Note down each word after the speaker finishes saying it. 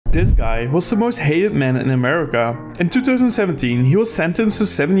This guy was the most hated man in America. In 2017, he was sentenced to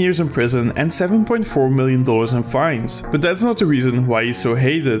 7 years in prison and $7.4 million in fines. But that's not the reason why he's so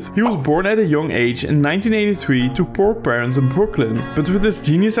hated. He was born at a young age in 1983 to poor parents in Brooklyn, but with his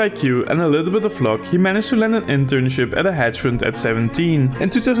genius IQ and a little bit of luck, he managed to land an internship at a hedge fund at 17. In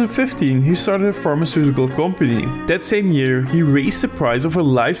 2015, he started a pharmaceutical company. That same year, he raised the price of a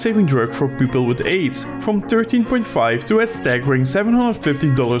life-saving drug for people with AIDS from $13.5 to a staggering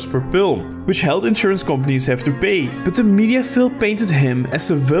 $750 per pill, which health insurance companies have to pay. But the media still painted him as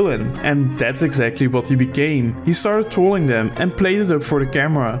the villain, and that's exactly what he became. He started trolling them and played it up for the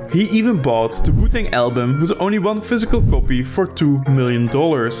camera. He even bought the Wu-Tang album with only one physical copy for $2 million,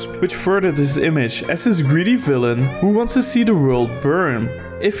 which furthered his image as this greedy villain who wants to see the world burn.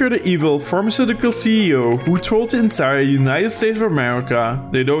 If you're the evil pharmaceutical CEO who trolled the entire United States of America,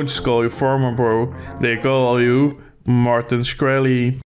 they don't just call you Pharma Bro, they call you Martin Shkreli.